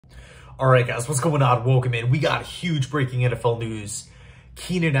All right, guys, what's going on? Welcome in. We got huge breaking NFL news.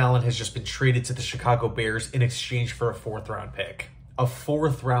 Keenan Allen has just been traded to the Chicago Bears in exchange for a 4th-round pick. A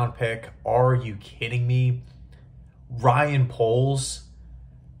 4th-round pick? Are you kidding me? Ryan Poles?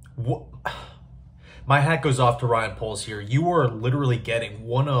 What? My hat goes off to Ryan Poles here. You are literally getting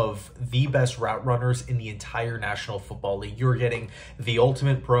one of the best route runners in the entire National Football League. You're getting the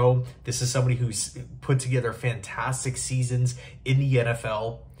ultimate pro. This is somebody who's put together fantastic seasons in the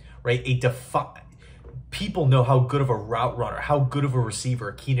NFL, right? People know how good of a route runner, how good of a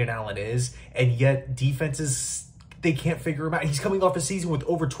receiver Keenan Allen is, and yet defenses, they can't figure him out. He's coming off a season with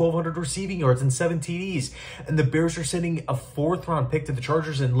over 1,200 receiving yards and 7 TDs, and the Bears are sending a 4th-round pick to the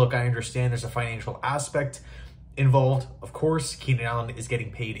Chargers. And look, I understand there's a financial aspect involved. Of course, Keenan Allen is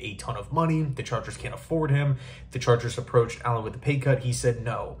getting paid a ton of money. The Chargers can't afford him. The Chargers approached Allen with a pay cut. He said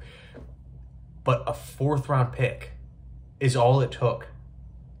no. But a 4th-round pick is all it took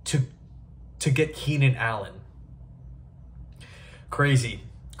to get Keenan Allen. Crazy.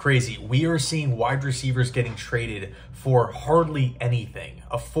 We are seeing wide receivers getting traded for hardly anything.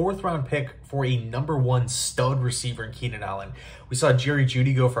 A 4th-round pick for a #1 stud receiver in Keenan Allen. We saw Jerry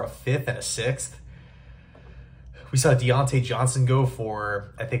Jeudy go for a 5th and a 6th. We saw Deontay Johnson go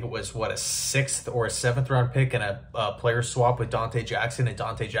for, I think it was, a 6th or a 7th-round pick and a player swap with Dante Jackson. And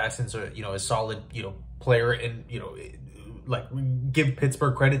Dante Jackson's a solid, player, and, give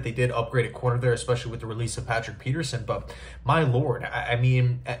Pittsburgh credit. They did upgrade a corner there, especially with the release of Patrick Peterson. But my Lord, I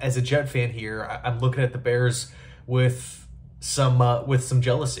mean, as a Jet fan here, I'm looking at the Bears with some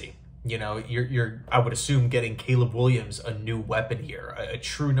jealousy. You're I would assume getting Caleb Williams a new weapon here, a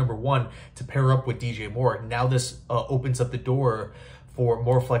true #1 to pair up with DJ Moore. Now this opens up the door for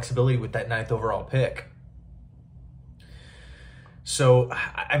more flexibility with that 9th overall pick. So,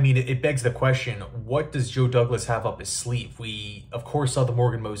 I mean, it begs the question, what does Joe Douglas have up his sleeve? We, of course, saw the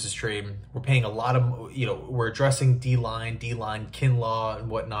Morgan Moses trade. We're paying a lot of, we're addressing D-line, Kinlaw,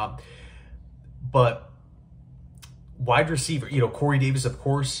 and whatnot. But wide receiver, Corey Davis, of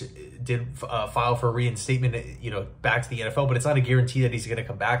course, did file for reinstatement, back to the NFL, but it's not a guarantee that he's going to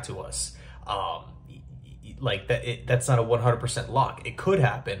come back to us. That's not a 100% lock. It could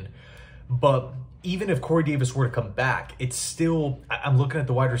happen, but even if Corey Davis were to come back, it's still, I'm looking at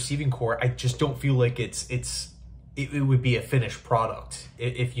the wide receiving core. I just don't feel like it would be a finished product,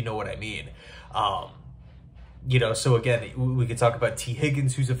 if you know what I mean. So again, we could talk about T.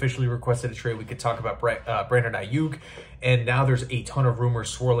 Higgins, who's officially requested a trade. We could talk about Brandon Ayuk. And now there's a ton of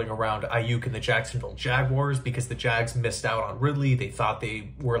rumors swirling around Ayuk and the Jacksonville Jaguars because the Jags missed out on Ridley. They thought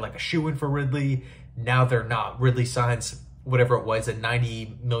they were like a shoo-in for Ridley. Now they're not. Ridley signs whatever it was, a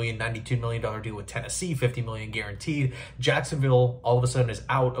 $92 million deal with Tennessee, $50 million guaranteed. Jacksonville all of a sudden is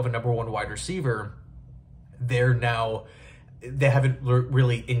out of a #1 wide receiver. They haven't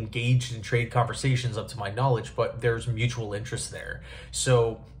really engaged in trade conversations up to my knowledge, but there's mutual interest there.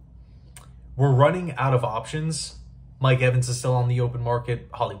 So we're running out of options. Mike Evans is still on the open market.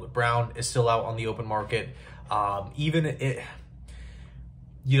 Hollywood Brown is still out on the open market.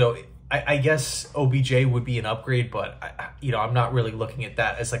 I guess OBJ would be an upgrade, but I'm not really looking at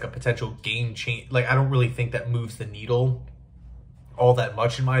that as like a potential game change. I don't really think that moves the needle all that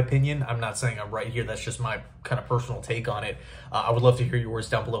much, in my opinion. I'm not saying I'm right here. That's just my kind of personal take on it. I would love to hear yours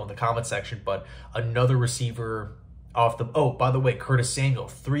down below in the comment section. But another receiver off the, by the way, Curtis Samuel,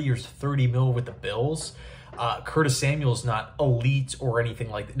 3 years, $30 million with the Bills. Curtis Samuel's not elite or anything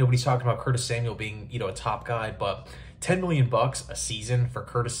like that. Nobody's talking about Curtis Samuel being, a top guy, but $10 million a season for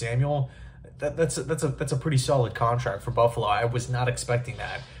Curtis Samuel, that's a pretty solid contract for Buffalo. I was not expecting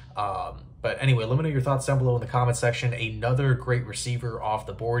that. But anyway, let me know your thoughts down below in the comment section. Another great receiver off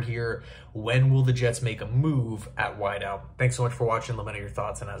the board here. When will the Jets make a move at wideout? Thanks so much for watching. Let me know your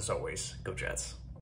thoughts, and as always, go Jets.